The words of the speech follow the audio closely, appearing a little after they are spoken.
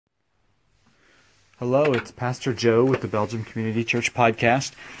Hello, it's Pastor Joe with the Belgium Community Church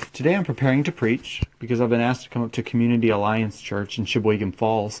Podcast. Today I'm preparing to preach because I've been asked to come up to Community Alliance Church in Sheboygan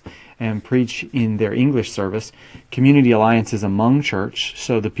Falls and preach in their English service. Community Alliance is a Hmong church,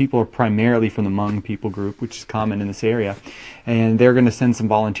 so the people are primarily from the Hmong people group, which is common in this area. And they're going to send some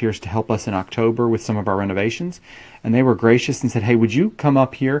volunteers to help us in October with some of our renovations. And they were gracious and said, hey, would you come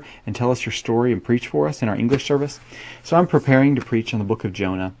up here and tell us your story and preach for us in our English service? So I'm preparing to preach on the book of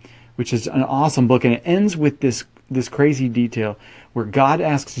Jonah, which is an awesome book, and it ends with this crazy detail where God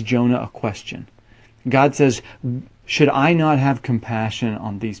asks Jonah a question. God says, should I not have compassion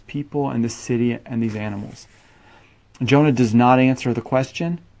on these people and this city and these animals? Jonah does not answer the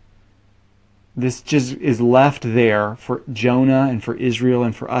question. This just is left there for Jonah and for Israel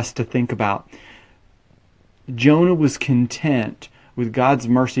and for us to think about. Jonah was content with God's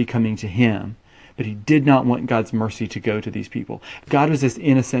mercy coming to him, but he did not want God's mercy to go to these people. God was just,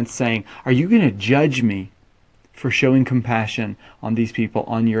 in a sense, saying, are you going to judge me for showing compassion on these people,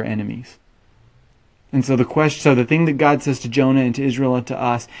 on your enemies? And so the thing that God says to Jonah and to Israel and to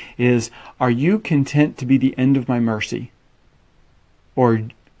us is, are you content to be the end of my mercy? Or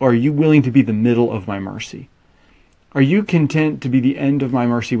are you willing to be the middle of my mercy? Are you content to be the end of my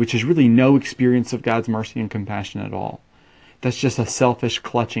mercy, which is really no experience of God's mercy and compassion at all? That's just a selfish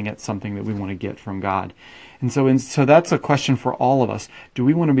clutching at something that we want to get from God. And so that's a question for all of us. Do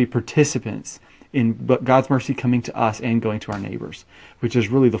we want to be participants in God's mercy coming to us and going to our neighbors, which is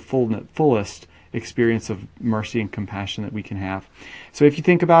really the fullest experience of mercy and compassion that we can have? So if you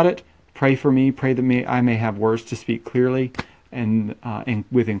think about it, pray for me. Pray that I may have words to speak clearly and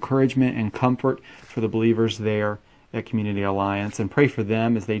with encouragement and comfort for the believers there at Community Alliance, and pray for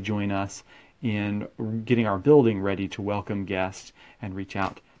them as they join us in getting our building ready to welcome guests and reach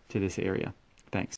out to this area. Thanks.